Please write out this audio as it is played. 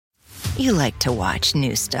You like to watch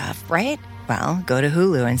new stuff, right? Well, go to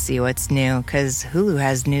Hulu and see what's new, because Hulu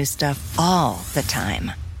has new stuff all the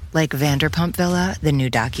time. Like Vanderpump Villa, the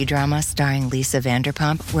new docudrama starring Lisa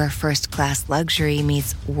Vanderpump, where first-class luxury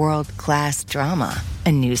meets world-class drama.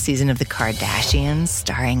 A new season of The Kardashians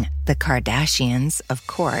starring The Kardashians, of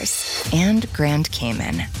course. And Grand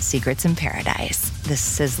Cayman, Secrets in Paradise, the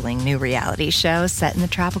sizzling new reality show set in the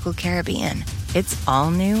tropical Caribbean. It's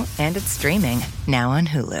all new and it's streaming now on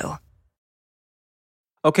Hulu.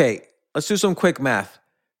 Okay, let's do some quick math.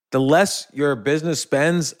 The less your business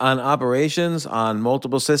spends on operations, on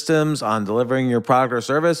multiple systems, on delivering your product or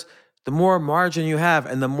service, the more margin you have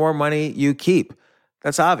and the more money you keep.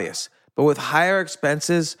 That's obvious. But with higher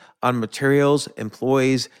expenses on materials,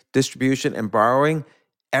 employees, distribution, and borrowing,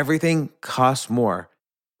 everything costs more.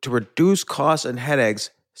 To reduce costs and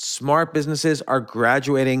headaches, smart businesses are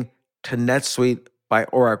graduating to NetSuite by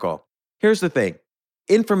Oracle. Here's the thing.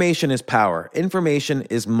 Information is power. Information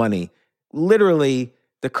is money. Literally,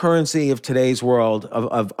 the currency of today's world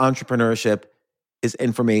of entrepreneurship is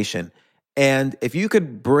information. And if you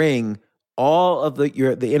could bring all of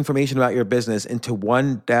the information about your business into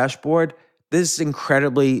one dashboard, this is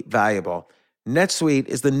incredibly valuable. NetSuite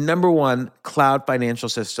is the #1 cloud financial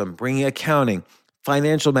system, bringing accounting,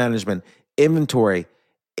 financial management, inventory,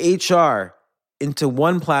 HR into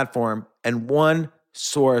one platform and one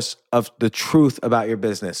source of the truth about your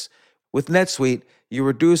business. With NetSuite, you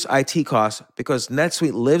reduce IT costs because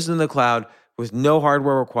NetSuite lives in the cloud with no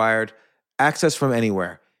hardware required, access from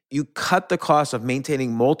anywhere. You cut the cost of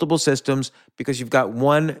maintaining multiple systems because you've got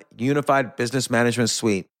one unified business management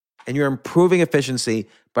suite. And you're improving efficiency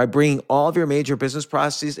by bringing all of your major business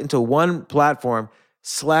processes into one platform,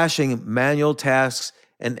 slashing manual tasks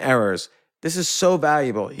and errors. This is so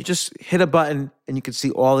valuable. You just hit a button and you can see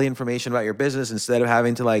all the information about your business instead of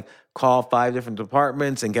having to call 5 different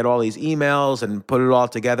departments and get all these emails and put it all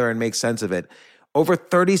together and make sense of it. Over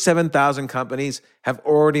 37,000 companies have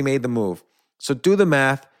already made the move. So do the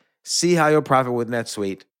math, see how you'll profit with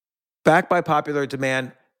NetSuite. Backed by popular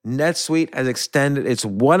demand, NetSuite has extended its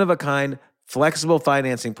one-of-a-kind flexible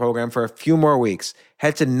financing program for a few more weeks.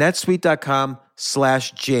 Head to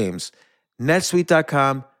netsuite.com/James.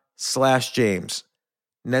 netsuite.com/James.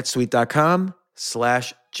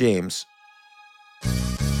 netsuite.com/James.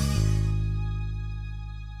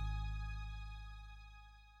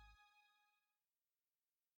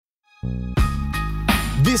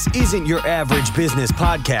 This isn't your average business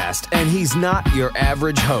podcast, and he's not your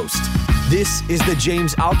average host. This is the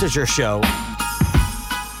James Altucher Show.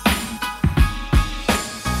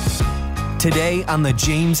 Today on the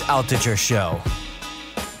James Altucher Show.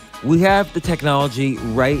 We have the technology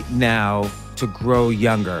right now to grow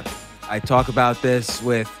younger. I talk about this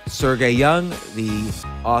with Sergey Young, the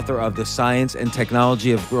author of The Science and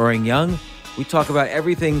Technology of Growing Young. We talk about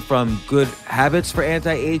everything from good habits for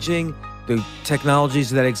anti-aging, the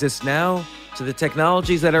technologies that exist now, to the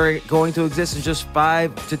technologies that are going to exist in just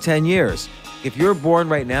 5 to 10 years. If you're born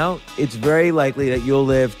right now, it's very likely that you'll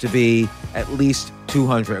live to be at least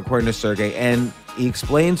 200, according to Sergey. And he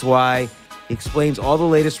explains why. He explains all the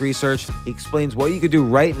latest research. He explains what you could do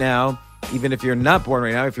right now, even if you're not born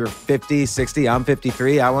right now. If you're 50, 60, I'm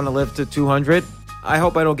 53, I want to live to 200. I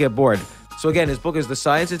hope I don't get bored. So again, his book is The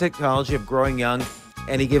Science and Technology of Growing Young,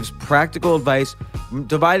 and he gives practical advice,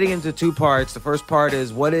 dividing into 2 parts. The first part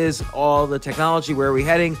is, what is all the technology? Where are we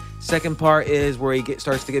heading? Second part is where he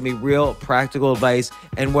starts to give me real practical advice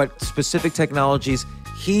and what specific technologies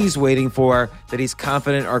he's waiting for that he's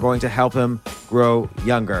confident are going to help him grow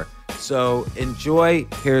younger. So enjoy.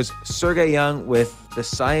 Here's Sergey Young with The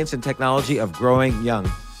Science and Technology of Growing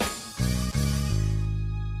Young.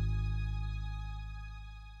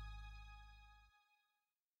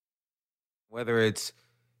 Whether it's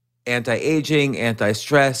anti-aging,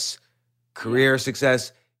 anti-stress, career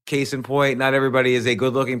success, case in point, not everybody is a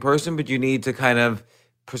good-looking person, but you need to kind of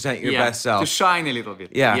present your best self. To shine a little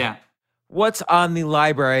bit. Yeah. What's on the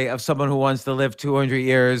library of someone who wants to live 200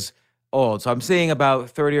 years old? So I'm seeing about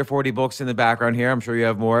 30 or 40 books in the background here. I'm sure you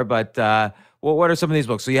have more, but what are some of these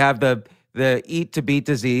books? So you have the Eat to Beat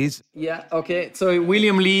Disease. Yeah, okay. So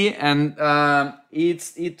William Lee and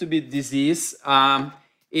Eat to Beat Disease.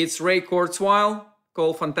 It's Ray Kurzweil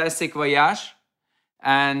called Fantastic Voyage.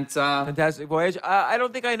 And Fantastic Voyage. I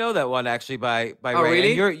don't think I know that one actually by Oh, Ray.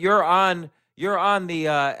 really? And you're on the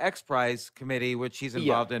X Prize committee, which he's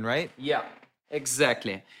involved in, right? Yeah,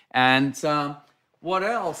 exactly. And what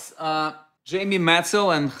else? Jamie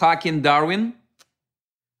Metzel and Hakim Darwin.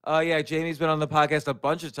 Oh, yeah. Jamie's been on the podcast a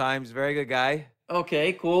bunch of times. Very good guy.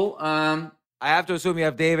 Okay, cool. I have to assume you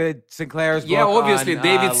have David Sinclair's Yeah, book obviously, on,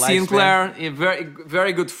 David lifespan. Sinclair, a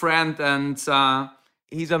very good friend, and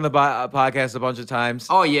He's on the podcast a bunch of times.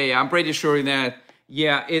 oh yeah, I'm pretty sure that.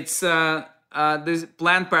 Yeah, it's this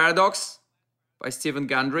Plant Paradox by Stephen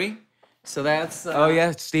Gundry. So that's Oh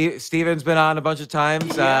yeah, Steven's been on a bunch of times,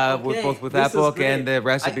 with that book and the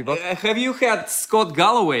recipe book. Have you had Scott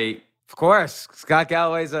Galloway? Of course, Scott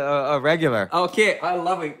Galloway's a regular. Okay, I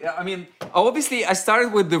love it. I mean, obviously, I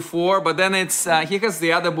started with the four, but then it's he has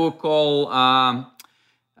the other book called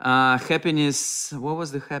Happiness. What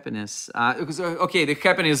was the happiness? Okay, the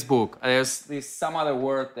happiness book. There's some other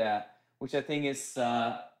word there, which I think is.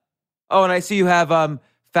 Oh, and I see you have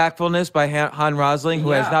Factfulness by Han Rosling, who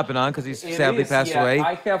has Yeah, not been on because he's it sadly is, passed yeah. away.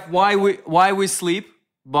 I have Why We Sleep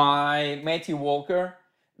by Matthew Walker.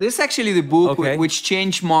 This is actually the book Okay. which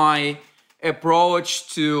changed my approach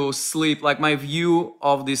to sleep, like my view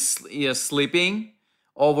of this sleeping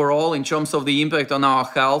overall in terms of the impact on our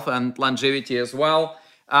health and longevity as well.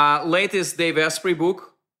 Latest Dave Asprey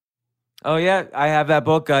book. Oh yeah, I have that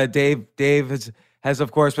book. Dave has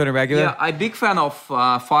of course been a regular. Yeah, I'm a big fan of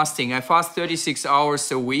fasting. I fast 36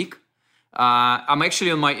 hours a week. I'm actually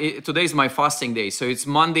on today's my fasting day, so it's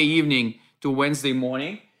Monday evening to Wednesday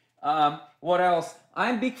morning. What else?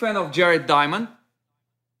 I'm a big fan of Jared Diamond.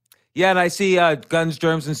 Yeah, and I see Guns,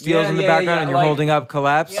 Germs, and Steels in the background, and you're like- holding up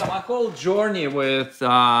Collapse. Yeah, my whole journey with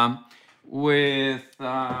Jared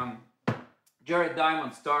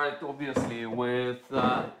Diamond started obviously with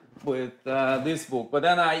this book, but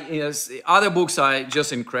then other books are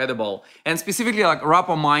just incredible, and specifically like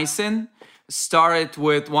rapamycin started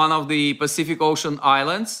with one of the Pacific Ocean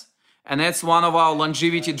islands, and that's one of our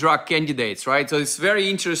longevity drug candidates, right? So it's very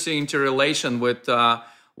interesting interrelation with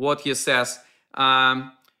what he says.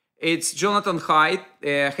 It's Jonathan Haidt,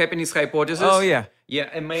 Happiness Hypothesis. Oh yeah. Yeah,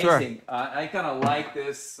 amazing. I kind of like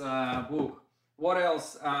this book. What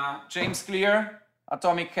else? James Clear,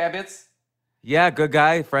 Atomic Habits. Yeah, good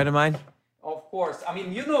guy, friend of mine. Of course. I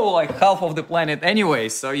mean, you know, like half of the planet anyway,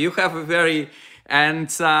 so you have a very...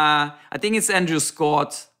 And I think it's Andrew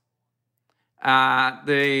Scott.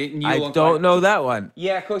 The new I don't know that one.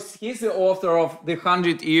 Yeah, because he's the author of the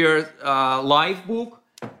 100-Year Life book.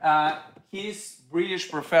 He's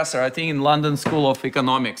British professor, I think, in London School of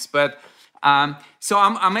Economics. But so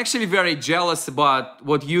I'm actually very jealous about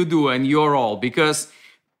what you do and your role, because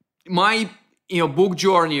my book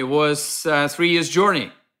journey was 3 years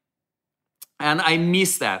journey, and I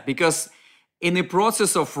miss that because in the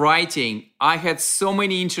process of writing, I had so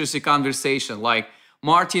many interesting conversations, like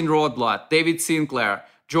Martin Rothblatt, David Sinclair,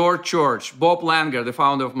 George Church, Bob Langer, the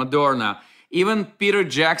founder of Moderna, even Peter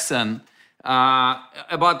Jackson,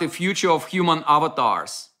 about the future of human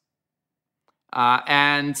avatars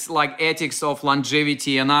and like ethics of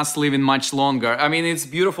longevity and us living much longer. I mean, it's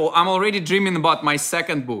beautiful. I'm already dreaming about my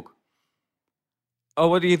second book. Oh,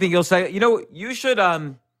 what do you think you'll say? You should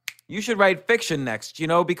write fiction next,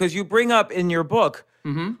 because you bring up in your book,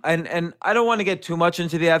 and I don't want to get too much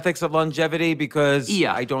into the ethics of longevity because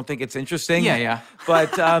I don't think it's interesting. Yeah.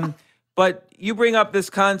 But you bring up this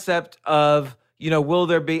concept of, will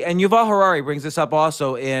there be, and Yuval Harari brings this up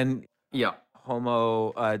also in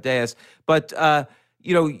Homo Deus, but,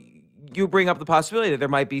 you bring up the possibility that there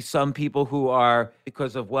might be some people who are,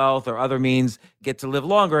 because of wealth or other means, get to live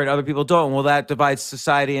longer and other people don't. Well, that divides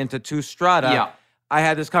society into two strata. Yeah. I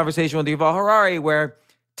had this conversation with Yuval Harari where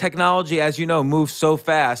technology, as you know, moves so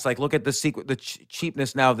fast. Like, look at the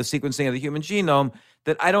cheapness now of the sequencing of the human genome,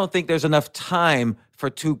 that I don't think there's enough time for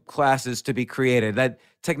two classes to be created. That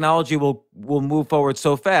technology will move forward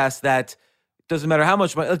so fast that it doesn't matter how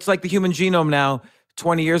much money. It's like the human genome now.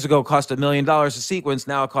 20 years ago cost $1 million to sequence.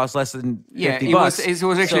 Now it costs less than $50. It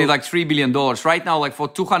was actually like $3 billion. Right now, like for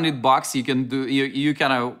 $200, you can do. You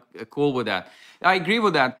kind of cool with that. I agree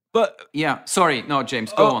with that. But yeah, sorry, no,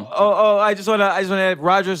 James, go on. I just want to add,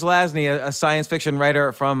 Roger Zelazny, a science fiction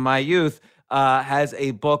writer from my youth, has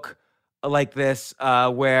a book like this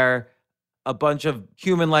where a bunch of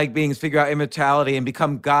human-like beings figure out immortality and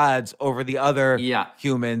become gods over the other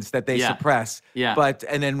humans that they suppress. Yeah.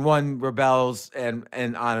 And then one rebels and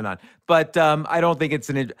on and on. But I don't think it's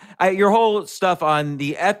your whole stuff on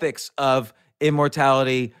the ethics of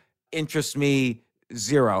immortality interests me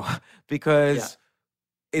zero, because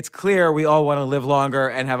it's clear we all want to live longer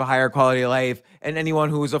and have a higher quality of life. And anyone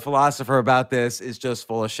who is a philosopher about this is just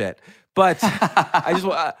full of shit. But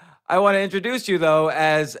I want to introduce you, though,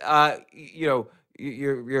 as,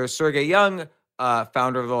 you're Sergey Young,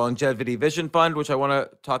 founder of the Longevity Vision Fund, which I want to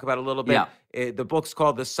talk about a little bit. Yeah. The book's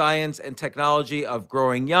called The Science and Technology of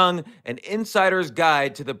Growing Young, an insider's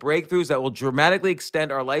guide to the breakthroughs that will dramatically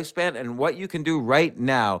extend our lifespan and what you can do right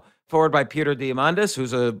now. forward by Peter Diamandis,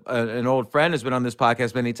 who's an old friend, has been on this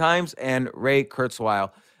podcast many times, and Ray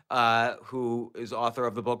Kurzweil, who is author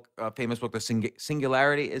of the book, famous book, The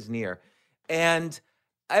Singularity is Near. And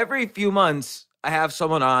every few months, I have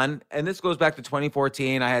someone on, and this goes back to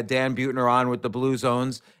 2014. I had Dan Buettner on with the Blue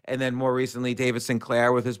Zones, and then more recently, David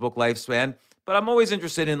Sinclair with his book Lifespan. But I'm always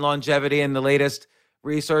interested in longevity and the latest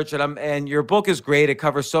research, and your book is great. It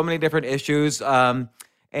covers so many different issues,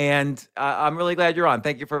 and I'm really glad you're on.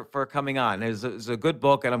 Thank you for coming on. It's a good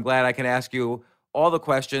book, and I'm glad I can ask you all the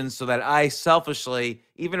questions so that I selfishly,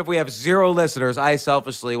 even if we have 0 listeners, I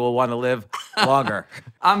selfishly will want to live longer.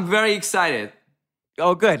 I'm very excited.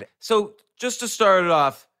 Oh, good. So just to start it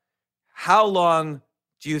off, how long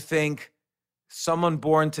do you think someone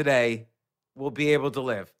born today will be able to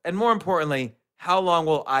live? And more importantly, how long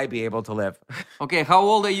will I be able to live? Okay, how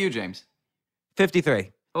old are you, James?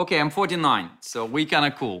 53. Okay, I'm 49, so we kind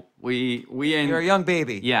of cool. You're a young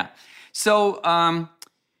baby. Yeah. So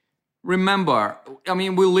remember, I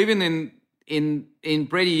mean, we're living in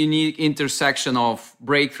pretty unique intersection of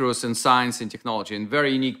breakthroughs in science and technology, and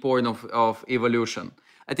very unique point of evolution.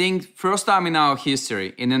 I think first time in our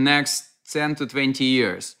history, in the next 10 to 20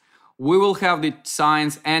 years, we will have the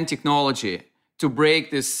science and technology to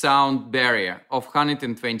break this sound barrier of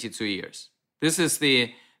 122 years. This is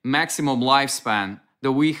the maximum lifespan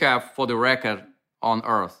that we have for the record on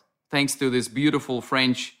Earth, thanks to this beautiful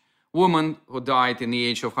French woman who died in the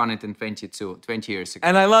age of 122, 20 years ago.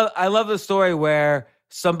 And I love the story where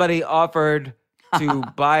somebody offered to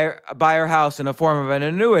buy her house in a form of an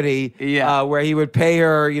annuity, where he would pay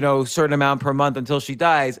her, a certain amount per month until she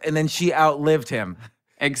dies, and then she outlived him.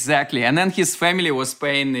 Exactly. And then his family was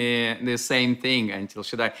paying the same thing until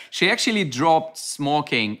she died. She actually dropped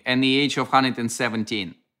smoking at the age of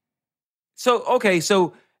 117. So, okay,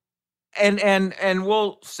 and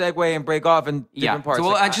we'll segue and break off in different parts. So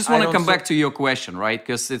I just want to come back to your question, right?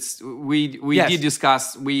 Because we did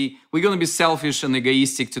discuss, we're going to be selfish and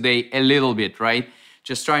egoistic today a little bit, right?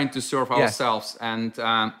 Just trying to serve ourselves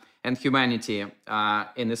and humanity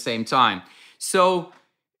in the same time. So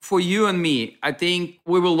for you and me, I think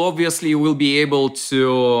we will be able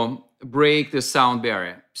to break the sound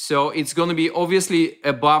barrier. So it's going to be obviously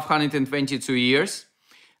above 122 years.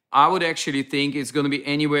 I would actually think it's going to be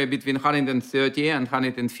anywhere between 130 and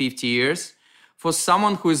 150 years. For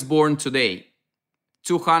someone who is born today,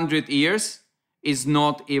 200 years is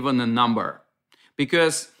not even a number.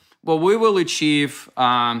 Because what we will achieve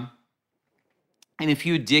in a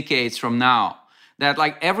few decades from now, that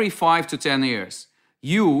like every 5 to 10 years,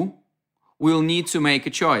 you will need to make a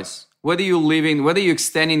choice. Whether you're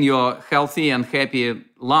extending your healthy and happy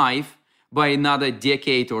life by another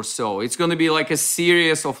decade or so. It's going to be like a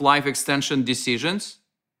series of life extension decisions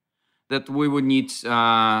that we would need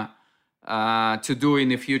to do in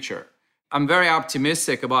the future. I'm very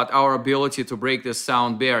optimistic about our ability to break this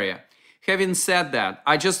sound barrier. Having said that,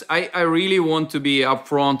 I really want to be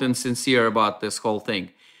upfront and sincere about this whole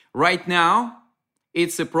thing. Right now,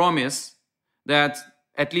 it's a promise that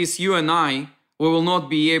at least you and I, we will not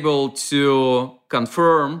be able to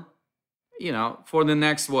confirm for the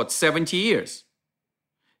next, 70 years.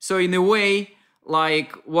 So in a way,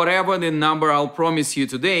 like whatever the number I'll promise you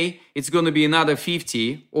today, it's going to be another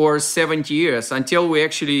 50 or 70 years until we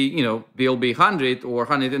actually, we'll be 100 or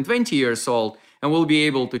 120 years old and we'll be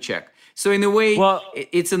able to check. So in a way,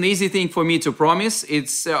 it's an easy thing for me to promise.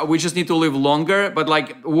 It's we just need to live longer, but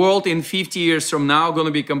like world in 50 years from now going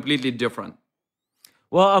to be completely different.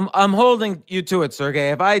 Well, I'm holding you to it, Sergey.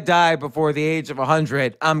 If I die before the age of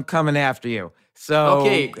 100, I'm coming after you. So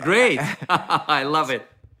okay, great. I love it.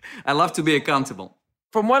 I love to be accountable.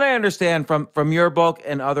 From what I understand from your book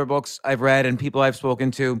and other books I've read and people I've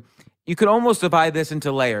spoken to, you could almost divide this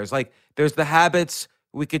into layers. Like there's the habits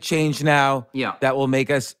we could change now that will make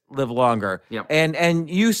us live longer. Yeah. And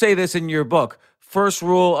you say this in your book. First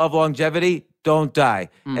rule of longevity, don't die.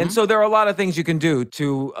 Mm-hmm. And so there are a lot of things you can do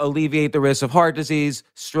to alleviate the risk of heart disease,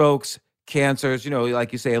 strokes, cancers,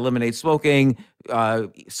 like you say, eliminate smoking,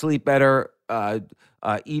 sleep better,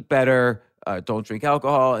 eat better, don't drink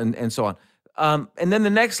alcohol, and so on. And then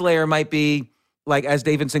the next layer might be, like as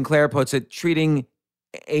David Sinclair puts it, treating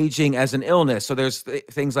aging as an illness. So there's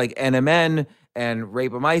things like NMN and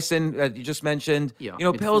rapamycin that you just mentioned,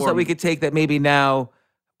 pills that we could take that maybe now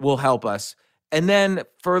will help us. And then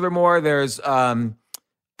furthermore, there's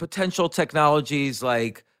potential technologies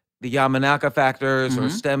like the Yamanaka factors or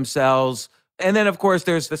stem cells. And then, of course,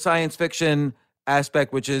 there's the science fiction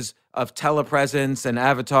aspect, which is of telepresence and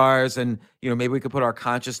avatars. And, maybe we could put our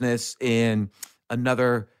consciousness in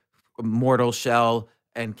another mortal shell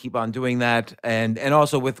and keep on doing that. And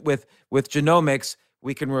also with genomics,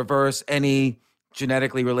 we can reverse any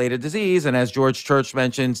genetically related disease. And as George Church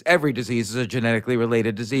mentions, every disease is a genetically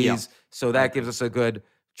related disease. Yeah. So that gives us a good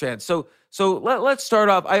chance. So let's start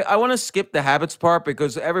off. I want to skip the habits part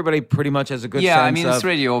because everybody pretty much has a good sense I mean, of... it's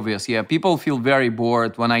really obvious. Yeah, people feel very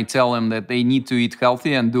bored when I tell them that they need to eat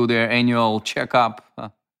healthy and do their annual checkup.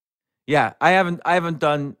 Yeah, I haven't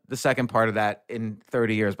done the second part of that in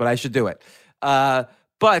 30 years, but I should do it.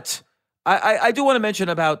 But I do want to mention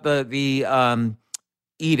about the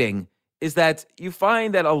eating is that you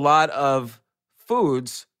find that a lot of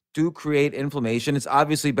foods do create inflammation. It's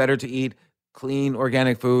obviously better to eat clean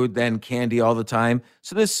organic food than candy all the time.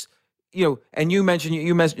 So this, and you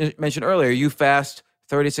mentioned earlier, you fast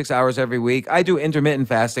 36 hours every week. I do intermittent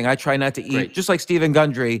fasting. I try not to eat, just like Stephen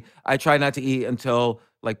Gundry, I try not to eat until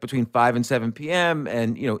like between 5 and 7 p.m.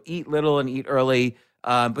 and, eat little and eat early.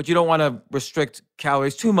 But you don't want to restrict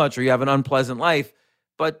calories too much or you have an unpleasant life.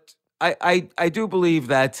 But I do believe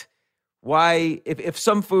that if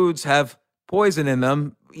some foods have poison in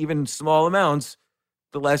them, even small amounts,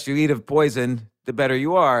 the less you eat of poison, the better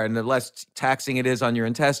you are, and the less taxing it is on your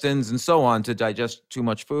intestines and so on to digest too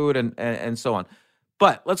much food and so on.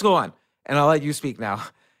 But let's go on, and I'll let you speak now.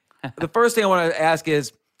 The first thing I want to ask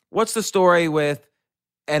is, what's the story with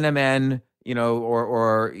NMN,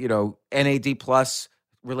 or NAD plus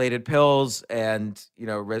related pills and,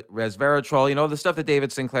 resveratrol, the stuff that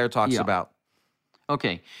David Sinclair talks about?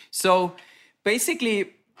 Okay, so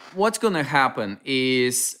basically what's going to happen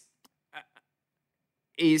is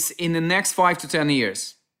in the next 5 to 10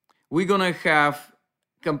 years, we're going to have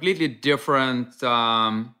completely different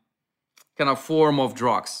kind of form of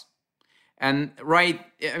drugs. And right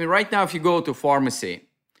now, if you go to pharmacy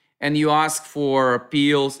and you ask for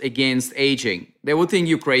pills against aging, they will think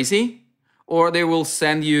you're crazy, or they will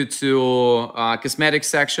send you to cosmetic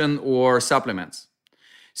section or supplements.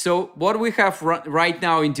 So what we have right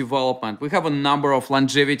now in development, we have a number of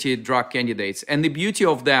longevity drug candidates. And the beauty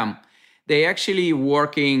of them, they actually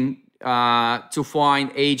working to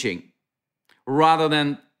find aging rather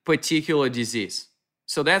than particular disease.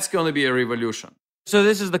 So that's going to be a revolution. So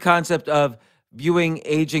this is the concept of viewing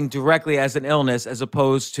aging directly as an illness as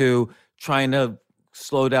opposed to trying to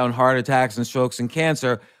slow down heart attacks and strokes and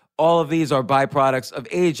cancer. All of these are byproducts of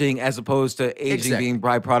aging as opposed to aging being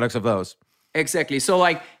byproducts of those. Exactly. So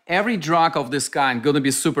like every drug of this kind going to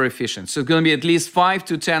be super efficient. So it's going to be at least 5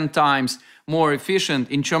 to 10 times more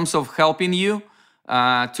efficient in terms of helping you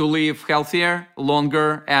to live healthier,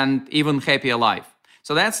 longer, and even happier life.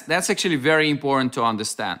 So that's actually very important to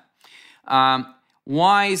understand.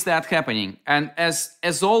 Why is that happening? And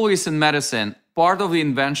as always in medicine, part of the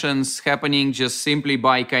inventions happening just simply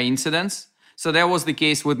by coincidence. So that was the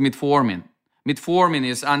case with metformin. Metformin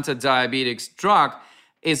is anti-diabetic drug.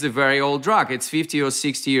 It's a very old drug. It's 50 or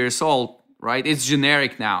 60 years old, right? It's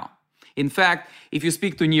generic now. In fact, if you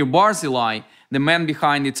speak to Neil Barzilai, the man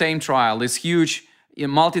behind the TAME trial, this huge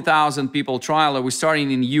multi-thousand people trial that we're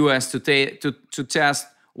starting in the US to test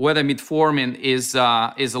whether metformin is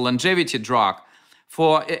a longevity drug.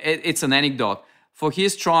 It's an anecdote. For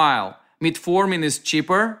his trial, metformin is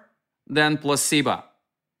cheaper than placebo.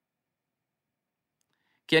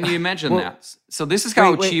 Can you imagine that? So this is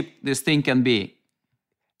how cheap this thing can be.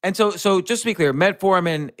 And so just to be clear,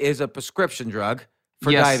 metformin is a prescription drug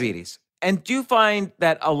for diabetes. And do you find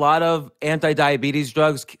that a lot of anti-diabetes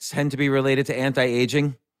drugs tend to be related to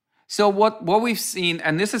anti-aging? So what we've seen,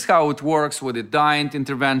 and this is how it works with the diet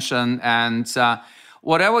intervention and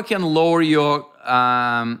whatever can lower your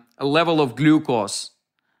level of glucose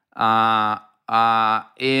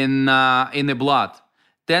in the blood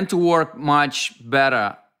tend to work much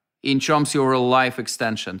better in terms of your life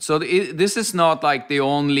extension. So this is not like the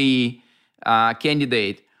only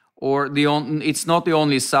candidate or it's not the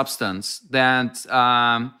only substance that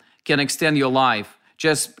can extend your life,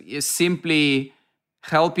 just simply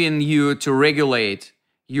helping you to regulate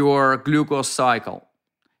your glucose cycle.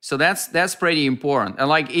 So that's pretty important. And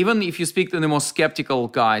like even if you speak to the most skeptical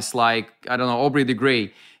guys, like, I don't know, Aubrey de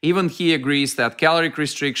Grey, even he agrees that caloric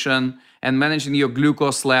restriction and managing your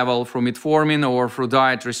glucose level through metformin or through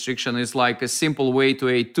diet restriction is like a simple way to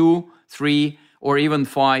add 2, 3, or even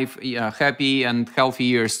 5 happy and healthy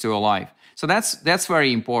years to your life. So that's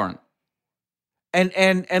very important. And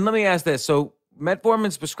let me ask this. So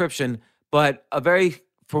metformin's prescription, but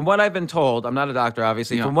from what I've been told, I'm not a doctor,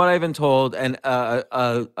 obviously. Yeah. From what I've been told, and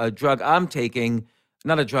a drug I'm taking,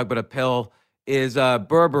 not a drug, but a pill, is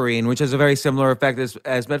berberine, which has a very similar effect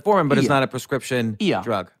as metformin, but it's not a prescription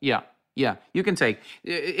drug. Yeah, you can take.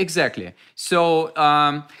 Exactly. So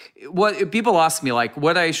what people ask me, like,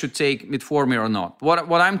 whether I should take metformin or not.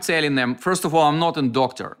 What I'm telling them, first of all, I'm not a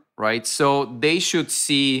doctor, right? So they should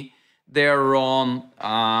see their own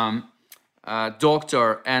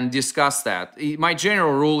doctor and discuss that. My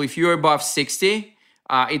general rule, if you're above 60,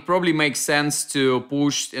 it probably makes sense to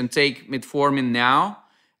push and take metformin now.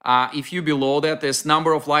 If you're below that, there's a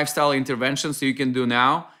number of lifestyle interventions you can do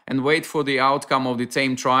now and wait for the outcome of the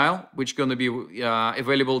same trial, which is going to be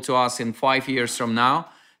available to us in 5 years from now,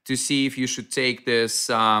 to see if you should take this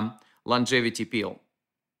longevity pill.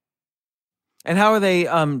 And how are they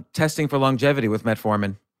testing for longevity with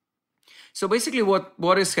metformin? So basically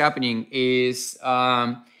what is happening is,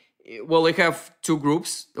 they have two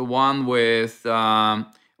groups, the one with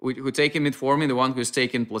who taken metformin, the one who's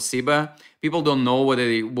taken placebo. People don't know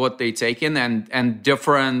what they taken, and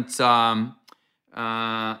different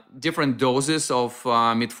doses of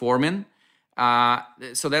metformin.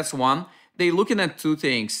 So that's one. They're looking at two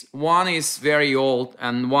things. One is very old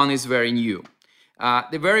and one is very new.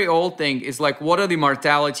 The very old thing is like, what are the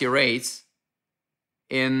mortality rates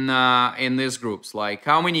in these groups? Like,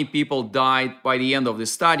 how many people died by the end of the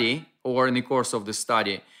study or in the course of the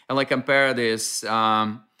study? And like compare this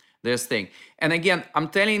thing. And again, I'm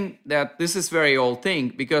telling that this is very old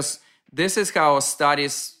thing because this is how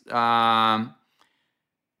studies,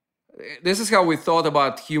 this is how we thought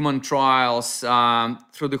about human trials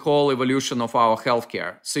through the whole evolution of our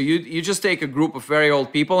healthcare. So you just take a group of very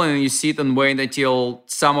old people and you sit and wait until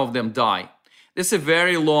some of them die. This is a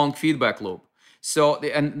very long feedback loop. So,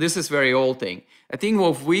 and this is very old thing. I think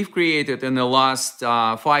what we've created in the last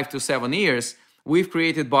 5 to 7 years, we've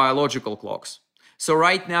created biological clocks. So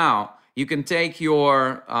right now, you can take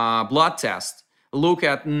your blood test, look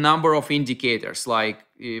at number of indicators, like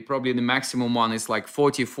probably the maximum one is like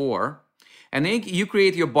 44, and then you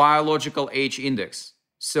create your biological age index.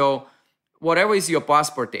 So whatever is your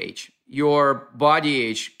passport age, your body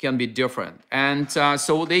age can be different. And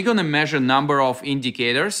so they're going to measure number of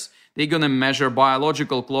indicators. They're going to measure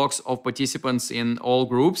biological clocks of participants in all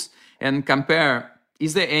groups and compare,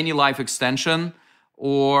 is there any life extension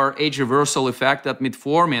or age reversal effect that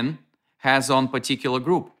metformin has on particular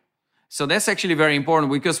group. So that's actually very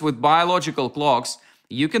important because with biological clocks,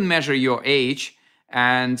 you can measure your age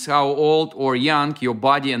and how old or young your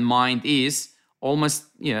body and mind is almost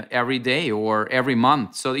every day or every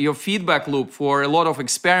month. So your feedback loop for a lot of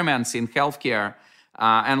experiments in healthcare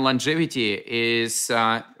and longevity is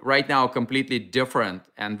right now completely different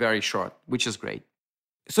and very short, which is great.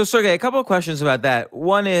 So Sergey, a couple of questions about that.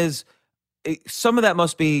 One is, some of that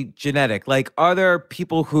must be genetic. Like, are there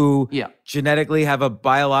people who genetically have a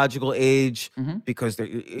biological age because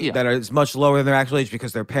that is much lower than their actual age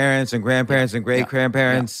because their parents and grandparents and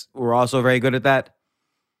great-grandparents were also very good at that?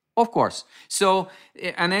 Of course. So,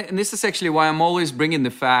 and this is actually why I'm always bringing the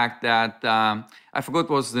fact that, I forgot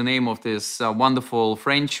what was the name of this wonderful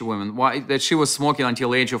French woman, that she was smoking until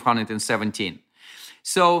the age of 117.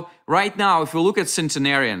 So right now, if we look at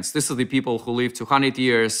centenarians, these are the people who live to 100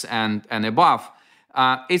 years and above,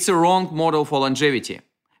 it's a wrong model for longevity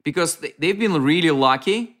because they've been really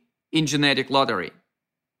lucky in genetic lottery.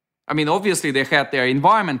 I mean, obviously they had their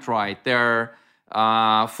environment right, their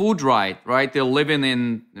food right? They're living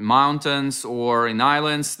in mountains or in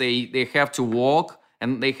islands. They have to walk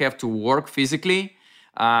and they have to work physically.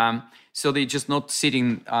 So they're just not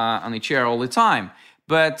sitting on a chair all the time.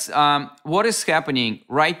 But what is happening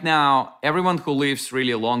right now, everyone who lives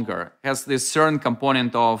really longer has this certain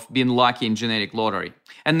component of being lucky in genetic lottery.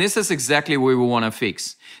 And this is exactly what we want to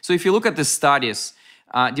fix. So if you look at the studies,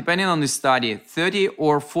 depending on the study, 30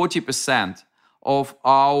 or 40% of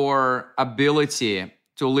our ability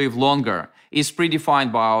to live longer is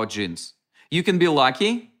predefined by our genes. You can be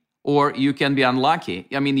lucky or you can be unlucky.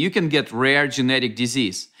 I mean, you can get rare genetic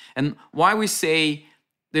disease. And why we say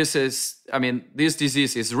this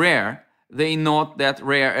disease is rare, they're not that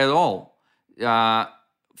rare at all.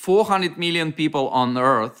 400 million people on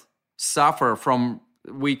Earth suffer from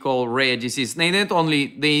we call rare disease. They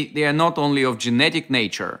are not only of genetic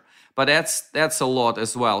nature, but that's a lot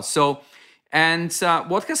as well. So, and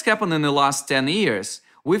what has happened in the last 10 years,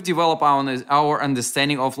 we've developed our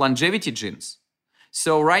understanding of longevity genes.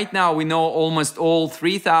 So right now we know almost all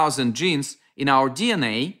 3,000 genes in our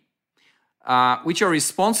DNA, which are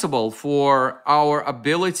responsible for our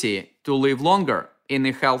ability to live longer in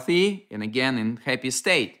a healthy and again in happy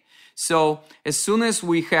state. So as soon as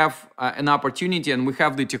we have an opportunity and we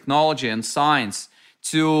have the technology and science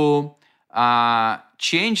to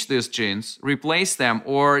change these genes, replace them,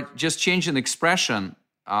 or just change an expression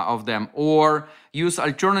of them, or use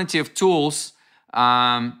alternative tools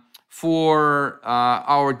for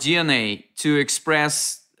our DNA to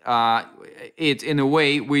express it in a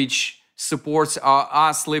way which supports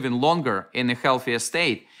us living longer in a healthier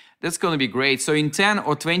state, That's going to be great. So in 10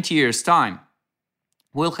 or 20 years' time,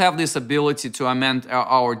 we'll have this ability to amend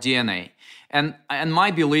our DNA. And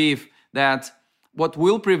my belief that what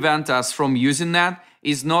will prevent us from using that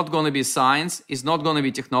is not going to be science, it's not going to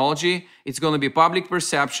be technology, it's going to be public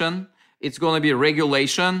perception, it's going to be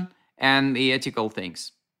regulation and the ethical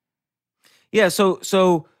things. Yeah, so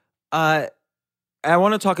I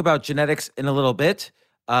want to talk about genetics in a little bit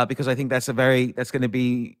because I think that's going to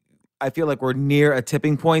be, I feel like we're near a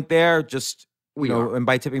tipping point there. Just, and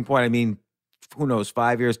by tipping point, I mean, who knows,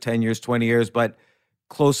 5 years, 10 years, 20 years, but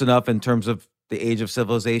close enough in terms of the age of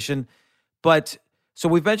civilization. But so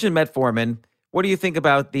we've mentioned metformin. What do you think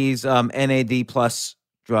about these NAD plus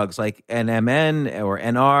drugs like NMN or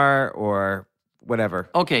NR or whatever?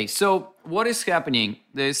 Okay, so what is happening?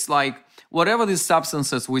 There's like whatever these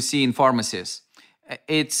substances we see in pharmacies,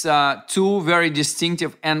 it's two very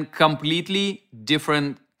distinctive and completely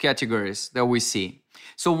different categories that we see.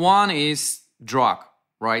 So one is drug,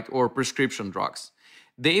 right, or prescription drugs.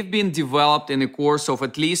 They've been developed in the course of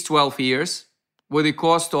at least 12 years with a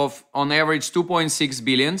cost of, on average, 2.6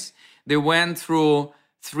 billion. They went through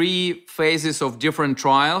 3 phases of different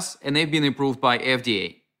trials, and they've been approved by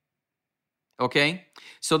FDA. Okay?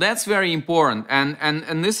 So that's very important.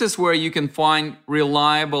 And this is where you can find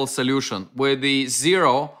reliable solution with the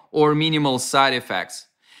zero or minimal side effects.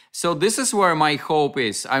 So this is where my hope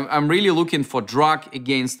is. I'm really looking for drug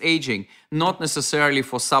against aging, not necessarily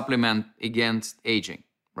for supplement against aging,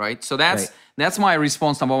 right? So that's my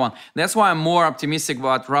response number one. That's why I'm more optimistic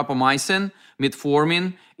about rapamycin,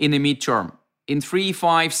 metformin in the midterm. In 3,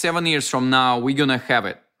 5, 7 years from now, we're gonna have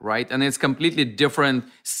it, right? And it's completely different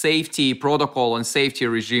safety protocol and safety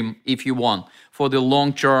regime, if you want, for the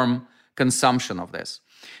long-term consumption of this.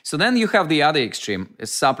 So then you have the other extreme,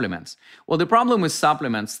 is supplements. Well, the problem with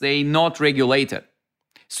supplements, they're not regulated.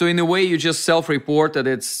 So in a way, you just self-report that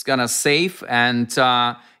it's kind of safe and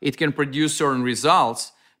it can produce certain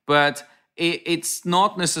results, but it's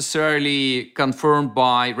not necessarily confirmed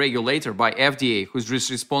by regulator, by FDA, who's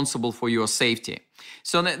responsible for your safety.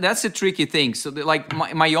 So that's a tricky thing. So like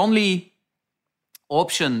my only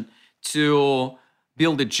option to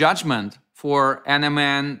build a judgment for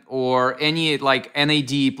NMN or any like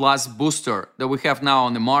NAD plus booster that we have now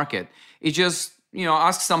on the market is just,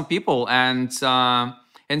 ask some people and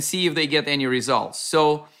see if they get any results.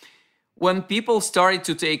 So when people started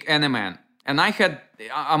to take NMN, and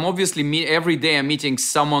I'm obviously every day I'm meeting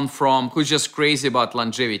someone who's just crazy about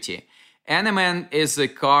longevity. NMN is the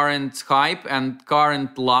current hype and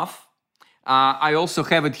current love. I also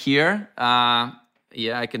have it here.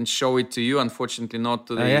 I can show it to you. Unfortunately, not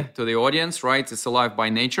to the audience, right? It's Alive by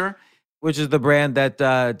Nature. Which is the brand that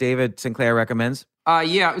David Sinclair recommends.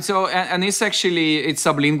 So, and it's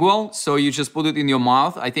sublingual, so you just put it in your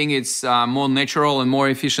mouth. I think it's a more natural and more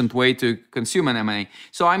efficient way to consume NMN.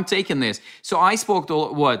 So I'm taking this. So I spoke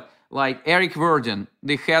to Eric Verdin,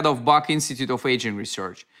 the head of Buck Institute of Aging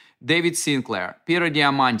Research, David Sinclair, Peter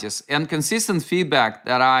Diamandis, and consistent feedback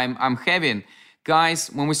that I'm having. Guys,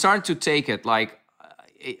 when we start to take it,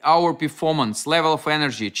 our performance, level of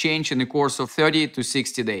energy change in the course of 30 to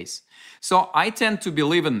 60 days. So I tend to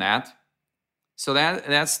believe in that. So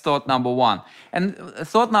that's thought number one. And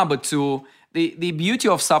thought number two, the beauty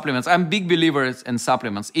of supplements. I'm a big believer in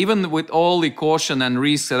supplements, even with all the caution and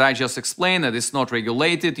risks that I just explained, that it's not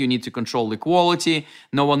regulated, you need to control the quality,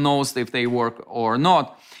 no one knows if they work or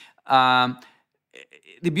not.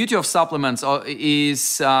 The beauty of supplements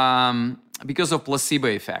is because of placebo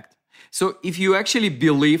effect. So if you actually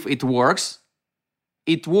believe it works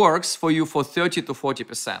for you for 30 to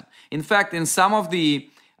 40%. In fact, in some of the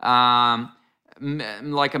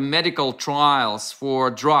medical trials for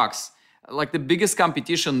drugs, the biggest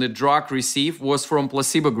competition the drug received was from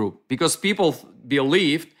placebo group, because people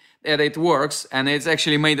believed that it works and it's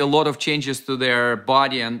actually made a lot of changes to their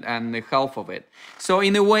body and the health of it. So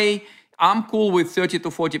in a way, I'm cool with 30 to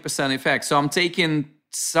 40% effect. So I'm taking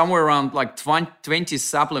somewhere around 20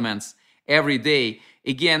 supplements every day.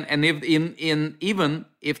 Again, and even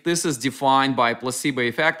if this is defined by placebo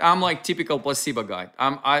effect, I'm typical placebo guy.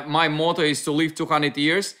 My motto is to live 200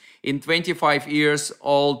 years in 25 years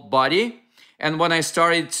old body. And when I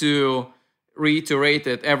started to reiterate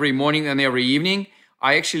it every morning and every evening,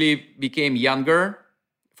 I actually became younger,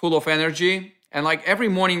 full of energy. And every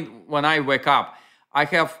morning when I wake up, I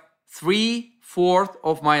have 3/4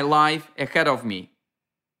 of my life ahead of me.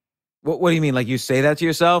 What do you mean? You say that to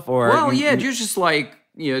yourself, or? Well, you just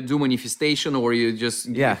do manifestation, or you just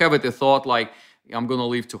have it a thought I'm going to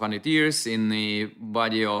live 200 years in the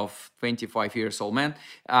body of 25 years old man.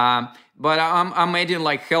 But I'm adding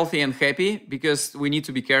like healthy and happy, because we need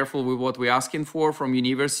to be careful with what we're asking for from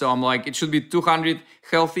universe. So I'm like, it should be 200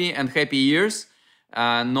 healthy and happy years,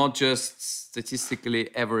 not just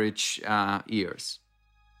statistically average years.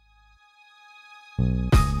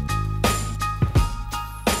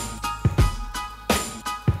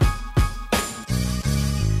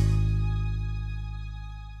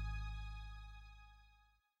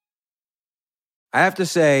 I have to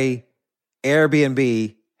say,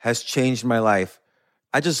 Airbnb has changed my life.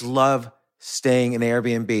 I just love staying in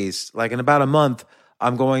Airbnbs. Like in about a month,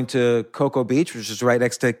 I'm going to Cocoa Beach, which is right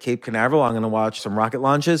next to Cape Canaveral. I'm going to watch some rocket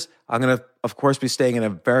launches. I'm going to, of course, be staying in a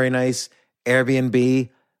very nice Airbnb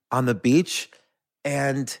on the beach.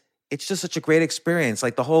 And it's just such a great experience.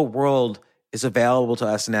 Like the whole world is available to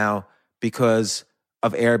us now because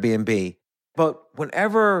of Airbnb. But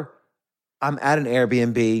whenever I'm at an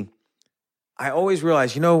Airbnb, I always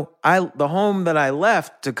realize, the home that I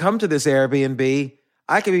left to come to this Airbnb,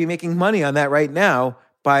 I could be making money on that right now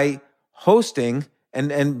by hosting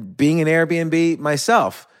and being an Airbnb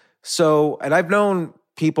myself. So, and I've known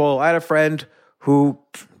people, I had a friend who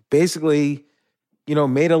basically,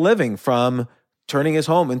 made a living from turning his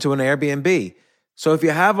home into an Airbnb. So if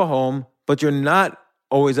you have a home, but you're not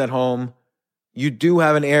always at home, you do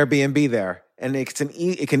have an Airbnb there. And it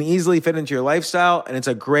can easily fit into your lifestyle, and it's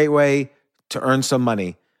a great way to earn some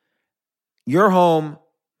money. Your home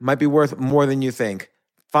might be worth more than you think.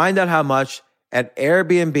 Find out how much at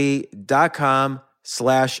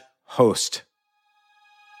airbnb.com/host.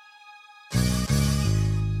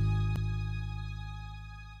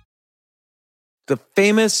 The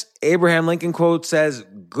famous Abraham Lincoln quote says,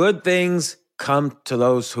 "Good things come to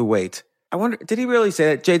those who wait." I wonder, did he really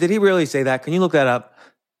say that? Jay, did he really say that? Can you look that up?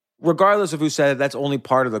 Regardless of who said it, that's only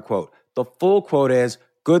part of the quote. The full quote is,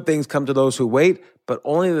 "Good things come to those who wait, but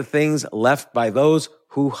only the things left by those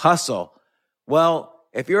who hustle." Well,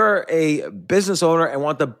 if you're a business owner and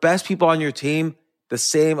want the best people on your team, the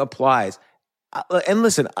same applies. And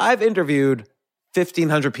listen, I've interviewed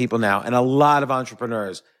 1,500 people now and a lot of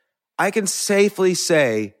entrepreneurs. I can safely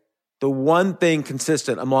say the one thing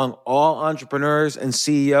consistent among all entrepreneurs and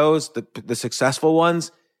CEOs, the successful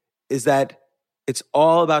ones, is that it's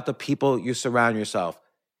all about the people you surround yourself.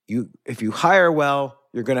 If you hire well,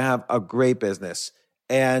 you're going to have a great business.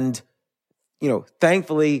 And,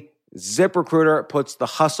 thankfully, ZipRecruiter puts the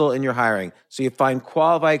hustle in your hiring. So you find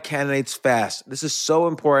qualified candidates fast. This is so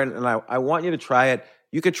important, and I want you to try it.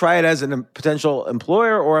 You could try it as a potential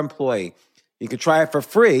employer or employee. You could try it for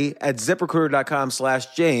free at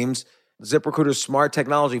ZipRecruiter.com/James. ZipRecruiter's smart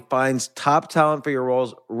technology finds top talent for your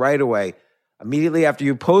roles right away. Immediately after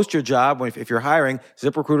you post your job, if you're hiring,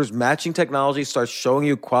 ZipRecruiter's matching technology starts showing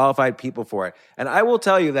you qualified people for it. And I will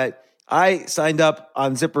tell you that I signed up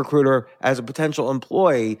on ZipRecruiter as a potential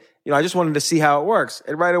employee. I just wanted to see how it works.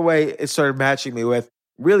 And right away, it started matching me with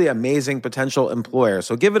really amazing potential employers.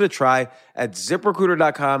 So give it a try at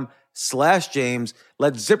ZipRecruiter.com/James.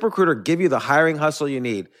 Let ZipRecruiter give you the hiring hustle you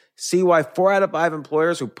need. See why 4 out of 5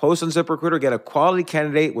 employers who post on ZipRecruiter get a quality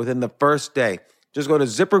candidate within the first day. Just go to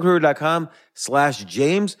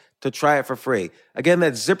ZipRecruiter.com/James to try it for free. Again,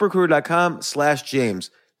 that's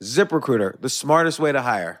ZipRecruiter.com/James. ZipRecruiter, the smartest way to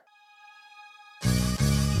hire.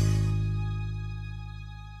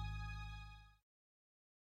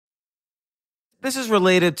 This is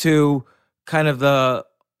related to kind of the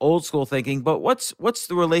old school thinking, but what's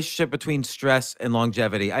the relationship between stress and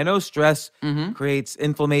longevity? I know stress creates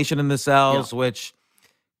inflammation in the cells, which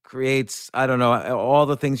creates, all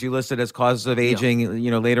the things you listed as causes of aging,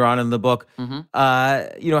 later on in the book.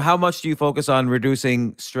 How much do you focus on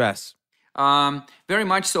reducing stress? Very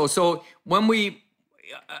much so. So when we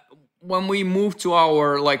move to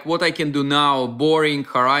our, what I can do now, boring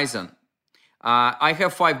horizon, I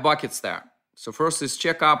have 5 buckets there. So first is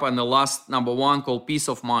checkup, and the last number 1 called peace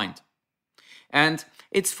of mind. And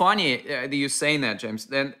it's funny that you're saying that, James.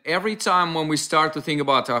 Then every time when we start to think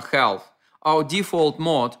about our health, our default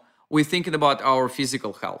mode, we're thinking about our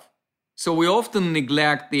physical health. So we often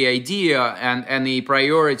neglect the idea and the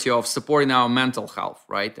priority of supporting our mental health,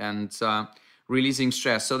 right? And releasing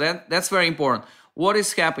stress. So that's very important. What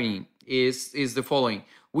is happening is the following.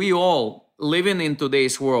 We all, living in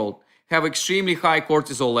today's world, have extremely high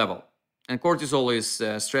cortisol level. And cortisol is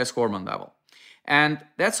stress hormone level. And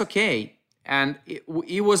that's okay. And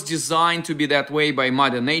it was designed to be that way by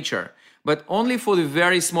Mother Nature, but only for the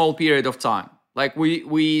very small period of time. Like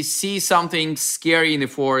we see something scary in the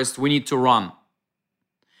forest, we need to run.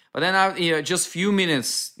 But then just few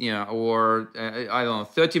minutes, or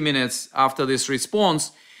 30 minutes after this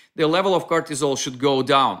response, the level of cortisol should go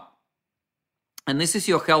down. And this is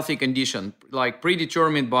your healthy condition, like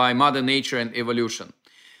predetermined by Mother Nature and evolution.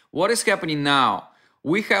 What is happening now?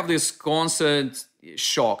 We have these constant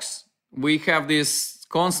shocks. We have this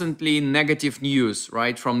constantly negative news,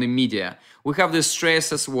 right, from the media. We have the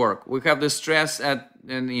stress at work. We have the stress on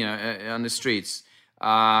the streets,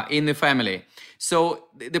 in the family. So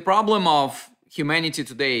the problem of humanity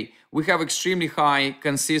today, we have extremely high,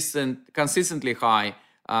 consistently high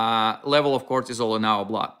level of cortisol in our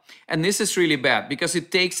blood. And this is really bad because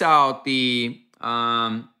it takes out the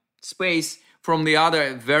space from the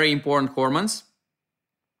other very important hormones,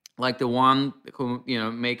 like the one who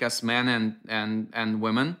make us men and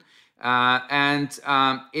women. And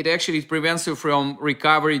it actually prevents you from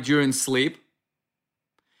recovery during sleep.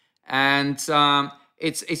 And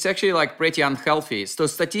it's actually like pretty unhealthy. So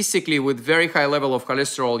statistically, with very high level of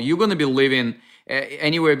cholesterol, you're going to be living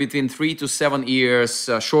anywhere between 3 to 7 years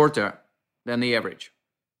shorter than the average.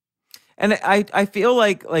 And I feel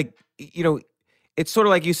like it's sort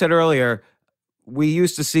of like you said earlier. We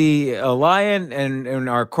used to see a lion and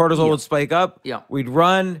our cortisol would spike up. Yeah. We'd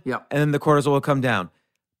run, Yeah. and then the cortisol would come down.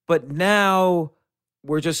 But now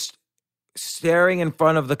we're just staring in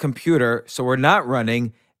front of the computer, so we're not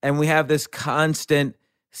running, and we have this constant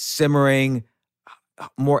simmering,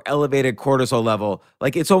 more elevated cortisol level.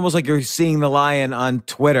 Like it's almost like you're seeing the lion on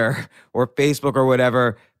Twitter or Facebook or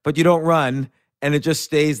whatever, but you don't run, and it just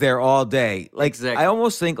stays there all day. Like Exactly. I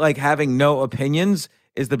almost think like having no opinions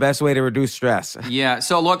is the best way to reduce stress. Yeah.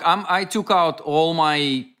 So look, I took out all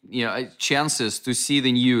my chances to see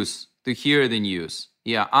the news, to hear the news.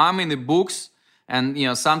 Yeah, I'm in the books, and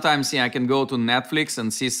sometimes I can go to Netflix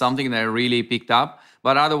and see something that I really picked up.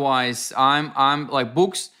 But otherwise, I'm like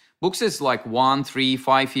books. Books is like 1, 3,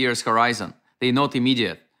 5 years horizon. They're not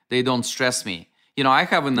immediate. They don't stress me. I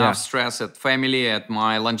have enough stress at family, at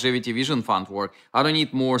my longevity vision fund work. I don't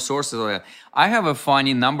need more sources of that. I have a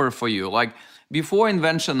funny number for you. Like before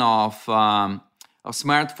invention of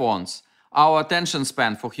smartphones, our attention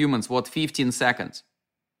span for humans was 15 seconds.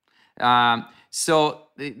 So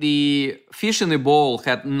the fish in the bowl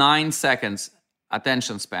had 9 seconds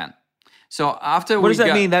attention span. So after What does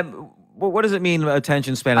that mean? What does it mean,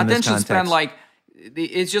 attention span in this context? Attention span, like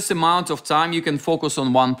it's just the amount of time you can focus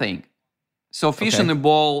on one thing. So fish in the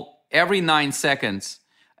bowl, every 9 seconds,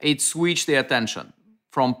 it switched the attention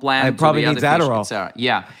from plant to the other fish, Adderall. etc.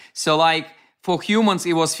 Yeah. So like for humans,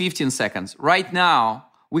 it was 15 seconds. Right now,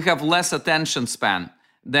 we have less attention span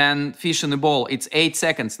than fish in the bowl. It's 8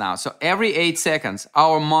 seconds now. So every 8 seconds,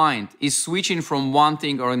 our mind is switching from one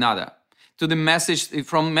thing or another to the message,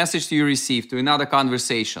 from message you receive to another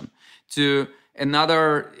conversation, to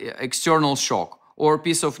another external shock or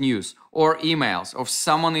piece of news or emails of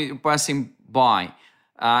someone passing by.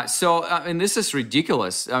 And this is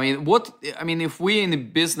ridiculous. If we're in the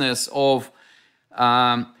business of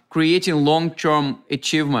creating long-term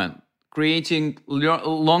achievement, creating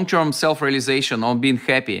long-term self-realization or being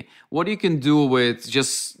happy, what you can do with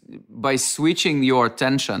just by switching your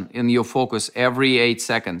attention and your focus every 8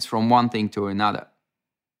 seconds from one thing to another.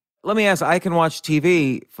 Let me ask, I can watch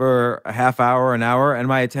TV for a half hour, an hour, and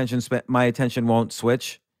my attention won't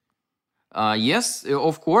switch? Yes,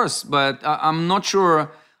 of course, but I'm not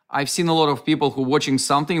sure. I've seen a lot of people who are watching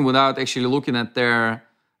something without actually looking at their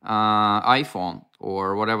iPhone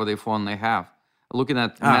or whatever the phone they have. Looking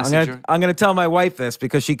at Messenger. I'm going to tell my wife this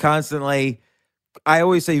because she constantly, I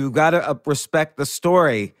always say, you've got to respect the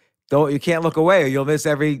story. You can't look away or you'll miss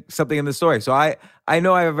something in the story. So I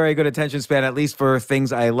know I have a very good attention span, at least for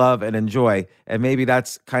things I love and enjoy. And maybe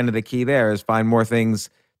that's kind of the key there, is find more things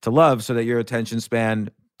to love so that your attention span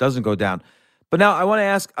doesn't go down. But now I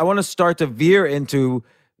want to start to veer into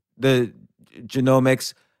the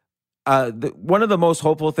genomics. One of the most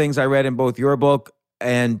hopeful things I read in both your book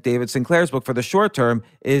and David Sinclair's book for the short term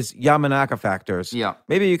is Yamanaka factors. Yeah.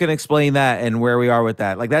 Maybe you can explain that and where we are with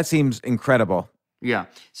that. Like, that seems incredible. Yeah.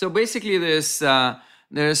 So basically there's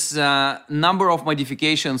a number of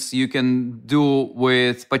modifications you can do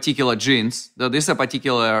with particular genes. These are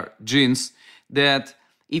particular genes that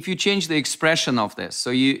if you change the expression of this, so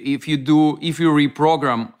if you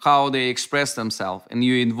reprogram how they express themselves and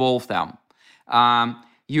you involve them,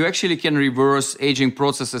 you actually can reverse aging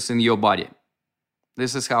processes in your body.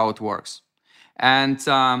 This is how it works. And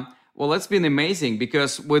it's been amazing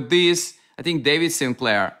because with this, I think David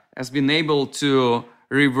Sinclair has been able to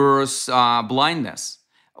reverse blindness,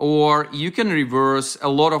 or you can reverse a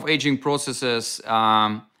lot of aging processes.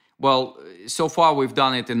 So far we've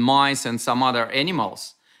done it in mice and some other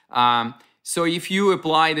animals. So if you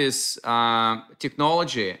apply this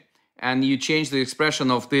technology and you change the expression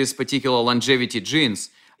of these particular longevity genes,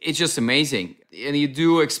 it's just amazing. And you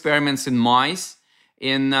do experiments in mice.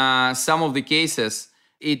 In some of the cases,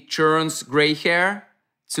 it turns gray hair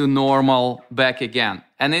to normal back again.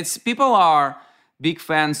 And it's people are big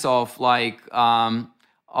fans of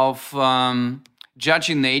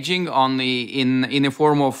judging aging in the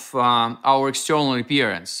form of our external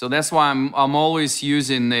appearance. So that's why I'm always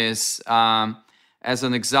using this as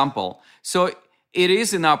an example. So it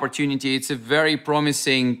is an opportunity. It's a very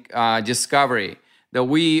promising discovery that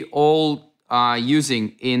we all are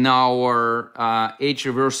using in our age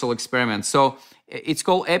reversal experiment. So it's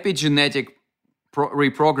called epigenetic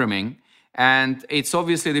reprogramming, and it's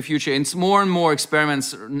obviously the future. It's more and more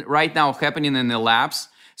experiments right now happening in the labs.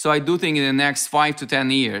 So I do think in the next 5 to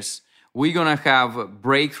 10 years, we're gonna have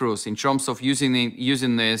breakthroughs in terms of using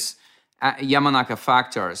these Yamanaka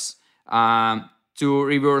factors to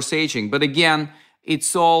reverse aging. But again,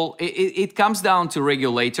 it comes down to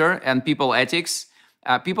regulator and people ethics.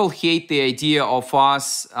 People hate the idea of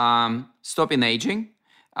us stopping aging.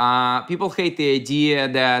 People hate the idea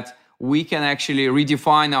that we can actually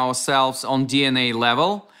redefine ourselves on DNA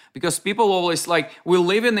level, because people always we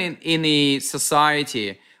live in a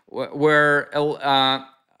society where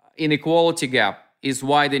inequality gap is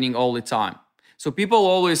widening all the time. So people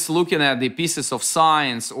always looking at the pieces of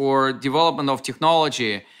science or development of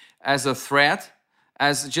technology as a threat,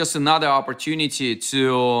 as just another opportunity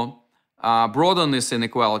to broaden this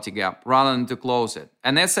inequality gap rather than to close it.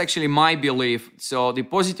 And that's actually my belief. So the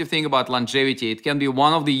positive thing about longevity, it can be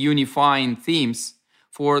one of the unifying themes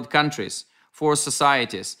for countries, for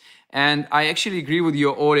societies. And I actually agree with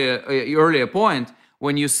your earlier point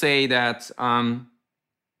when you say that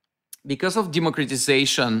because of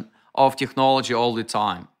democratization of technology all the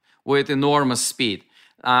time with enormous speed,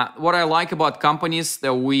 what I like about companies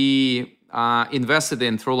that we invested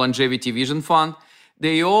in through Longevity Vision Fund,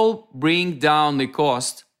 they all bring down the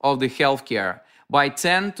cost of the healthcare by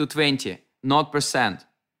 10 to 20, not percent,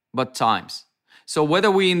 but times. So whether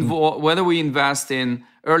we invest in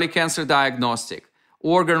early cancer diagnostic,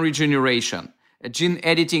 organ regeneration, gene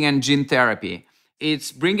editing and gene therapy,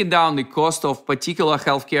 it's bringing down the cost of particular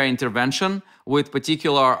healthcare intervention with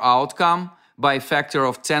particular outcome by a factor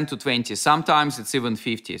of 10 to 20. Sometimes it's even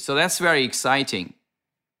 50. So that's very exciting.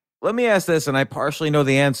 Let me ask this, and I partially know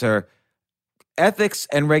the answer. Ethics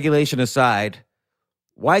and regulation aside,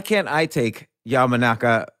 why can't I take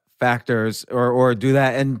Yamanaka factors or do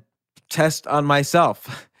that and test on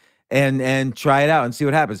myself and try it out and see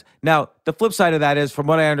what happens? Now, the flip side of that is, from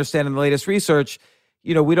what I understand in the latest research,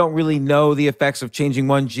 we don't really know the effects of changing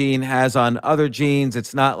one gene has on other genes.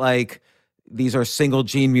 It's not like these are single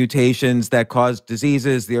gene mutations that cause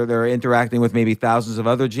diseases. They're interacting with maybe thousands of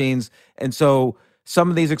other genes. And so some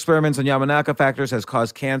of these experiments on Yamanaka factors has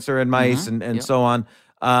caused cancer in mice and so on.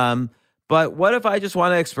 But what if I just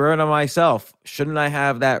want to experiment on myself? Shouldn't I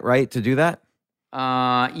have that right to do that?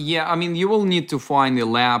 Yeah, I mean, you will need to find a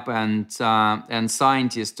lab and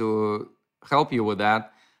scientists to help you with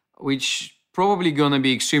that, which probably going to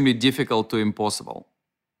be extremely difficult to impossible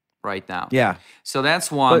right now. Yeah. So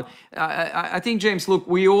that's one. I think, James, look,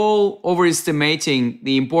 we all overestimating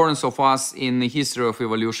the importance of us in the history of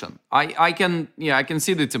evolution. I can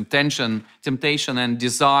see the temptation and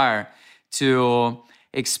desire to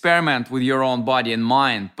experiment with your own body and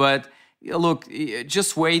mind. But look,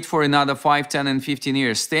 just wait for another 5, 10, and 15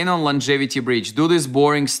 years. Stay on longevity bridge. Do this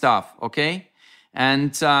boring stuff, okay?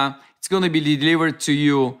 And it's going to be delivered to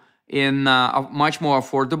you in a much more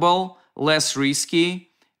affordable, less risky,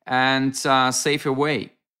 and safer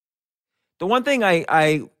way. The one thing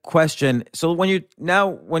I question, so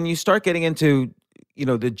when you start getting into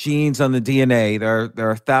the genes on the DNA, there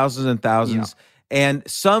are thousands and thousands, and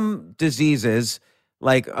some diseases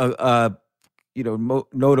like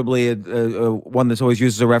notably one that's always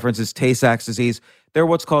used as a reference is Tay-Sachs disease. They're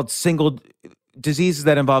what's called single diseases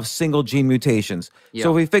that involve single gene mutations.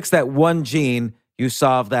 So if we fix that one gene, you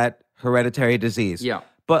solve that hereditary disease.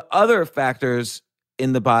 But other factors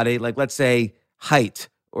in the body, like let's say height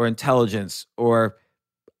or intelligence or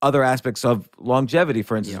other aspects of longevity,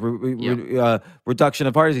 for instance, reduction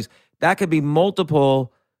of heart disease, that could be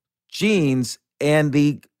multiple genes, and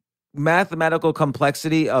the mathematical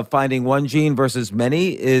complexity of finding one gene versus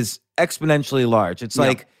many is exponentially large. It's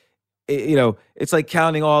like, it's like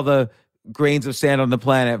counting all the grains of sand on the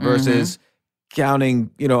planet versus counting,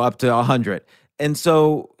 up to 100. And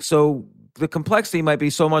so the complexity might be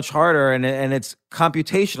so much harder, and it's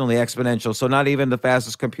computationally exponential. So not even the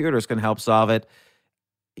fastest computers can help solve it.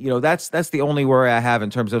 That's the only worry I have in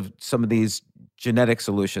terms of some of these genetic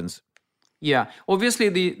solutions. Yeah, obviously,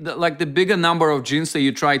 the bigger number of genes that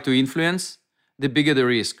you try to influence, the bigger the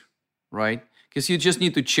risk, right? because you just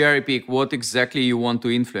need to cherry pick what exactly you want to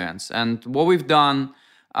influence. And what we've done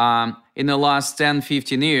in the last 10,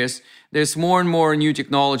 15 years, there's more and more new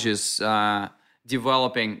technologies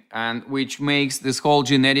developing, and which makes this whole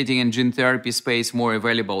gene editing and gene therapy space more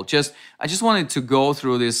available. I just wanted to go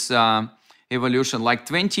through this evolution. Like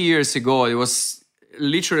 20 years ago, it was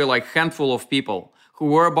literally like a handful of people who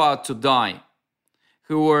were about to die,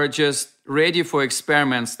 who were just ready for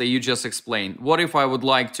experiments that you just explained. What if I would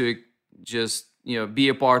like to just be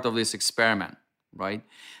a part of this experiment, right?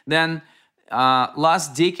 Then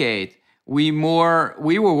last decade, we were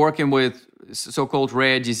working with so-called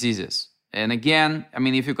rare diseases. And again, I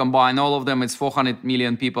mean, if you combine all of them, it's 400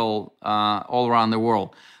 million people all around the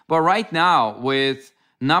world. But right now, with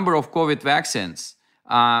number of COVID vaccines,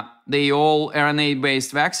 they all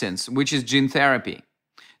RNA-based vaccines, which is gene therapy.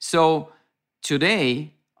 So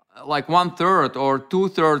today, like 1/3 or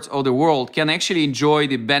 2/3 of the world can actually enjoy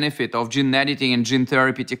the benefit of gene editing and gene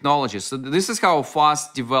therapy technologies. So this is how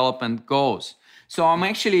fast development goes. So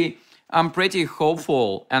I'm pretty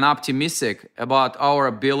hopeful and optimistic about our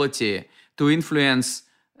ability to influence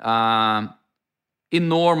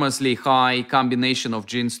enormously high combination of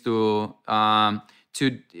genes to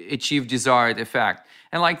achieve desired effect.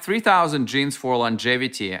 And like 3,000 genes for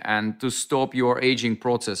longevity and to stop your aging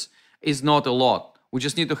process is not a lot. We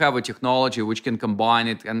just need to have a technology which can combine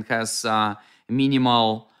it and has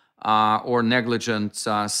minimal or negligent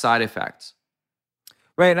side effects.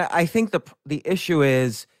 Right. And I think the issue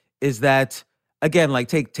is that, again, like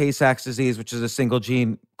take Tay-Sachs disease, which is a single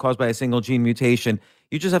gene caused by a single gene mutation.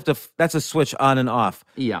 You just have to. That's a switch on and off.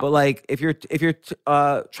 Yeah. But like if you're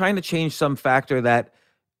trying to change some factor that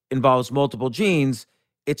involves multiple genes,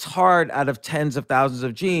 it's hard out of tens of thousands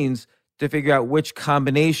of genes to figure out which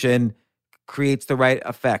combination creates the right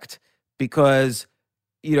effect, because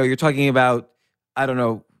you're talking about, I don't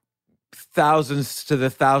know, thousands to the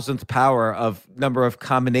thousandth power of number of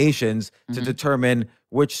combinations to determine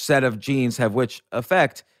which set of genes have which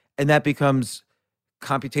effect, and that becomes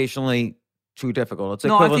computationally too difficult. It's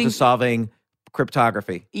equivalent to solving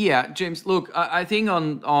cryptography. Yeah, James, look, I think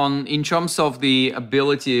on in terms of the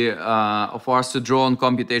ability of us to draw on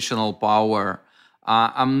computational power,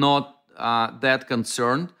 I'm not that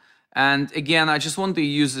concerned. And again, I just want to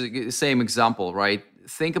use the same example, right?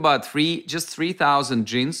 Think about 3,000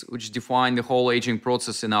 genes which define the whole aging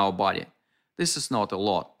process in our body. This is not a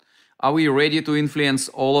lot. Are we ready to influence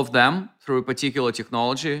all of them through a particular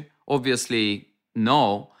technology? Obviously,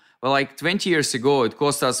 no. But like 20 years ago, it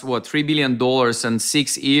cost us, $3 billion and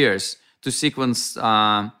 6 years to sequence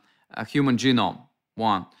a human genome,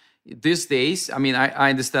 one. These days, I mean, I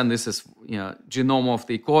understand this is, genome of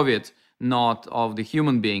the COVID, not of the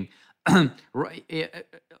human being.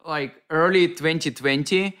 Like early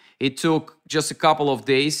 2020, it took just a couple of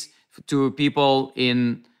days to people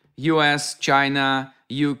in US, China,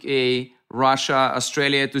 UK, Russia,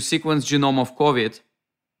 Australia to sequence genome of COVID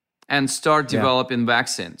and start developing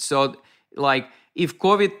vaccines. So like if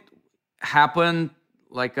COVID happened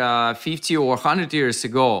like 50 or 100 years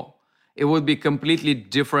ago, it would be completely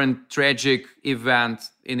different, tragic event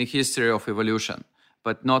in the history of evolution,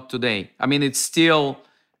 but not today. I mean, it's still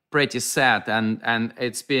pretty sad, and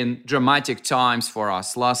it's been dramatic times for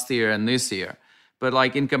us last year and this year. But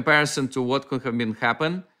like in comparison to what could have been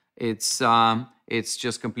happen, it's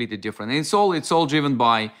just completely different. And it's all driven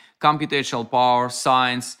by computational power,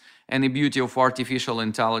 science, and the beauty of artificial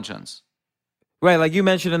intelligence. Right, like you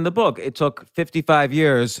mentioned in the book, it took 55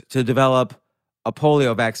 years to develop a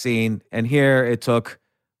polio vaccine, and here it took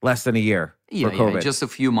less than a year for COVID. Yeah, just a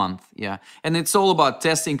few months. Yeah, and it's all about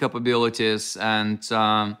testing capabilities and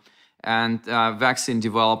vaccine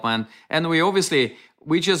development. And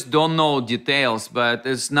we just don't know details, but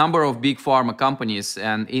there's a number of big pharma companies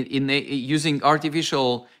and using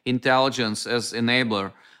artificial intelligence as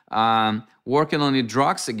enabler, working on the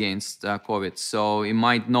drugs against COVID. So it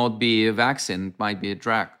might not be a vaccine, it might be a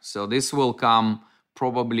drug. So this will come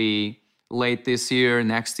probably late this year,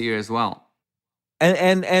 next year as well.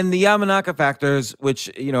 And the Yamanaka factors, which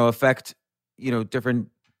affect different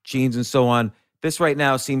genes and so on. This right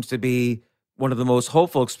now seems to be one of the most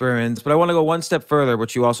hopeful experiments. But I want to go one step further,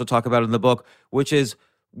 which you also talk about in the book, which is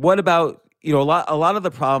what about a lot of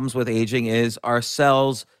the problems with aging is our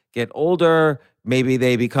cells get older. Maybe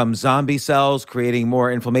they become zombie cells, creating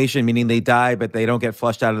more inflammation, meaning they die, but they don't get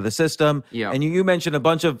flushed out of the system. Yeah. And you mentioned a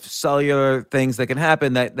bunch of cellular things that can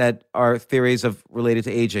happen that are theories related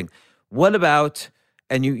to aging. What about,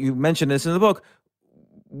 and you mentioned this in the book,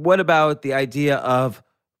 what about the idea of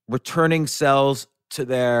returning cells to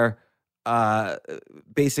their,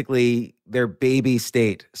 basically their baby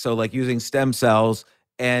state? So like using stem cells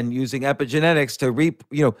and using epigenetics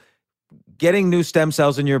to getting new stem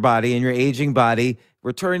cells in your body, in your aging body,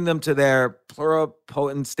 returning them to their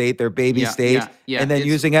pluripotent state, their baby state, and then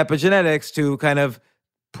using epigenetics to kind of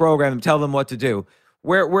program them, tell them what to do.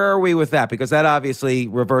 Where are we with that? Because that obviously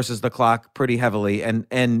reverses the clock pretty heavily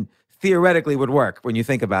and theoretically would work when you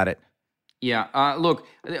think about it. Yeah, look,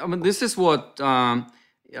 I mean, this is what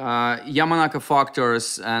Yamanaka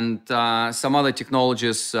factors and some other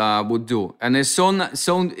technologies would do. And it's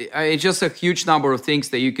it's just a huge number of things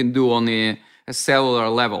that you can do on a cellular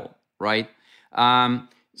level, right?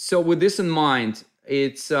 So with this in mind,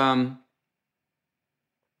 it's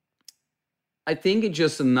I think it's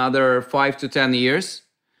just another 5 to 10 years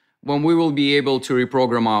when we will be able to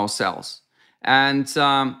reprogram our cells. And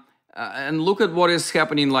look at what is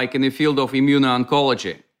happening like in the field of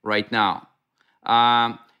immuno-oncology right now.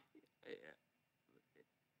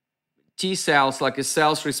 T cells, like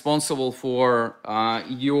cells responsible for how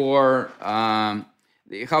your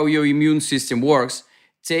immune system works,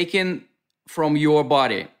 taken from your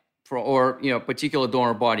body or particular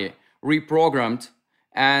donor body, reprogrammed,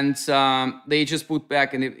 and they just put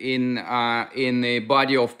back in the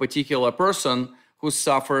body of particular person who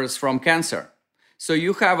suffers from cancer. So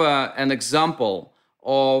you have an example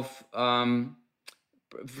of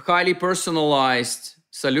highly personalized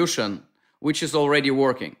solution which is already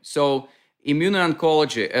working. So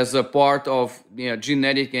immuno-oncology as a part of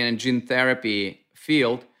genetic and gene therapy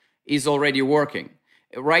field is already working.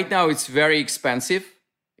 Right now it's very expensive.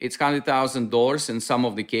 It's $100,000 in some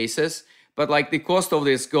of the cases, but like the cost of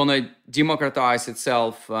this is gonna democratize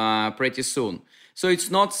itself pretty soon. So it's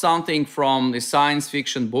not something from the science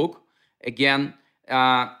fiction book. Again,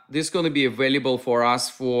 this is going to be available for us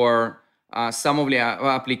for some of the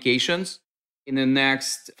applications in the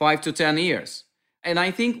next 5 to 10 years. And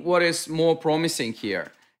I think what is more promising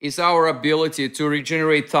here is our ability to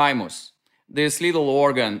regenerate thymus, this little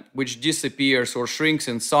organ which disappears or shrinks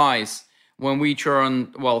in size when we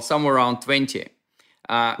turn, somewhere around 20.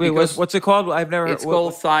 Wait, what's it called? I've never heard. It's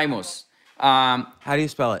called thymus. How do you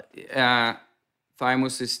spell it?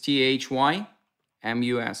 Thymus is THYMUS,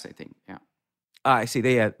 I think. Yeah. I see.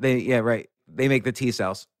 Right. They make the T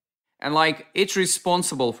cells. And like it's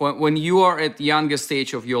responsible for when you are at the youngest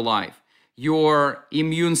stage of your life, your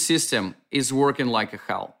immune system is working like a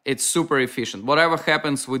hell. It's super efficient. Whatever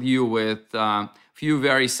happens with you, with few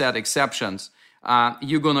very sad exceptions,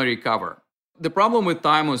 you're gonna recover. The problem with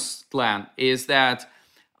thymus gland is that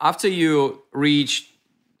after you reach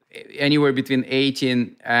anywhere between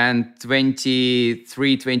 18 and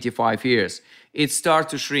 23, 25 years, it starts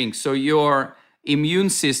to shrink. So your immune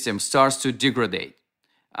system starts to degrade.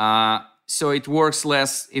 So it works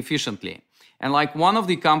less efficiently. And like one of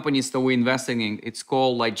the companies that we're investing in, it's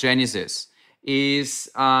called like Genesis, is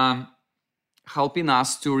helping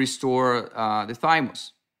us to restore the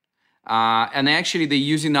thymus. And actually they're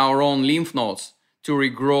using our own lymph nodes to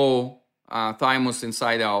regrow thymus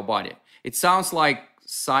inside our body. It sounds like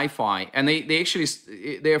sci-fi. And they actually,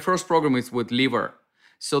 their first program is with liver.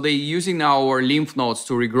 So they're using our lymph nodes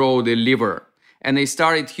to regrow the liver. And they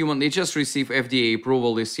started they just received FDA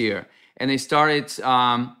approval this year. And they started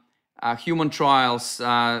human trials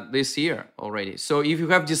this year already. So if you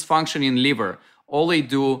have dysfunction in liver, all they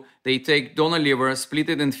do, they take donor liver, split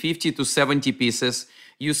it in 50 to 70 pieces,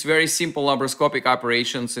 use very simple laparoscopic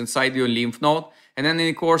operations inside your lymph node. And then in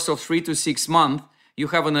the course of 3 to 6 months, you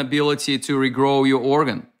have an ability to regrow your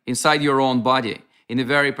organ inside your own body in a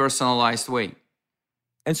very personalized way.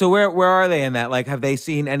 And so where are they in that? Like, have they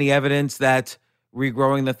seen any evidence that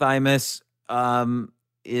regrowing the thymus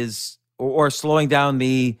is or slowing down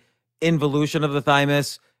the involution of the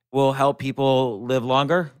thymus will help people live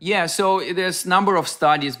longer? Yeah, so there's a number of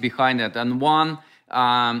studies behind it. And one,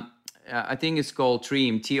 I think it's called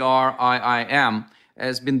TRIM, TRIIM,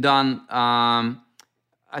 has been done,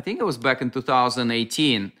 I think it was back in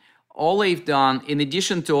 2018. All they've done, in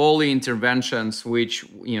addition to all the interventions which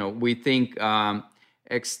we think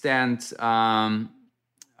extend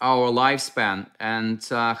our lifespan and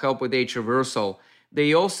help with age reversal,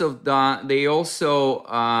 they also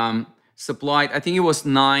supplied, I think it was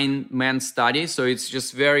 9-man study, so it's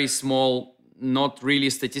just very small, not really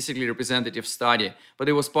statistically representative study, but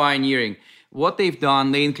it was pioneering. What they've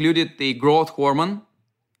done, they included the growth hormone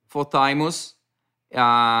for thymus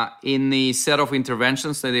in the set of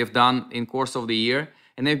interventions that they've done in course of the year,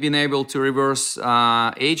 and they've been able to reverse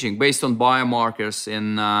aging based on biomarkers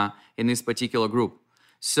in this particular group.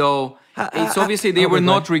 So it's obviously they were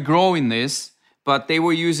not regrowing this, but they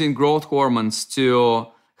were using growth hormones to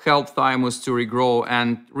help thymus to regrow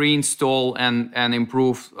and reinstall and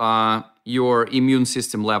improve your immune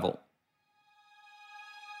system level.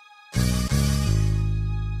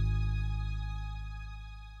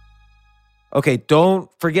 Okay, don't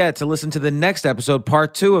forget to listen to the next episode,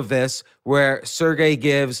 part 2 of this, where Sergey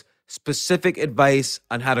gives specific advice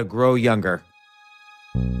on how to grow younger.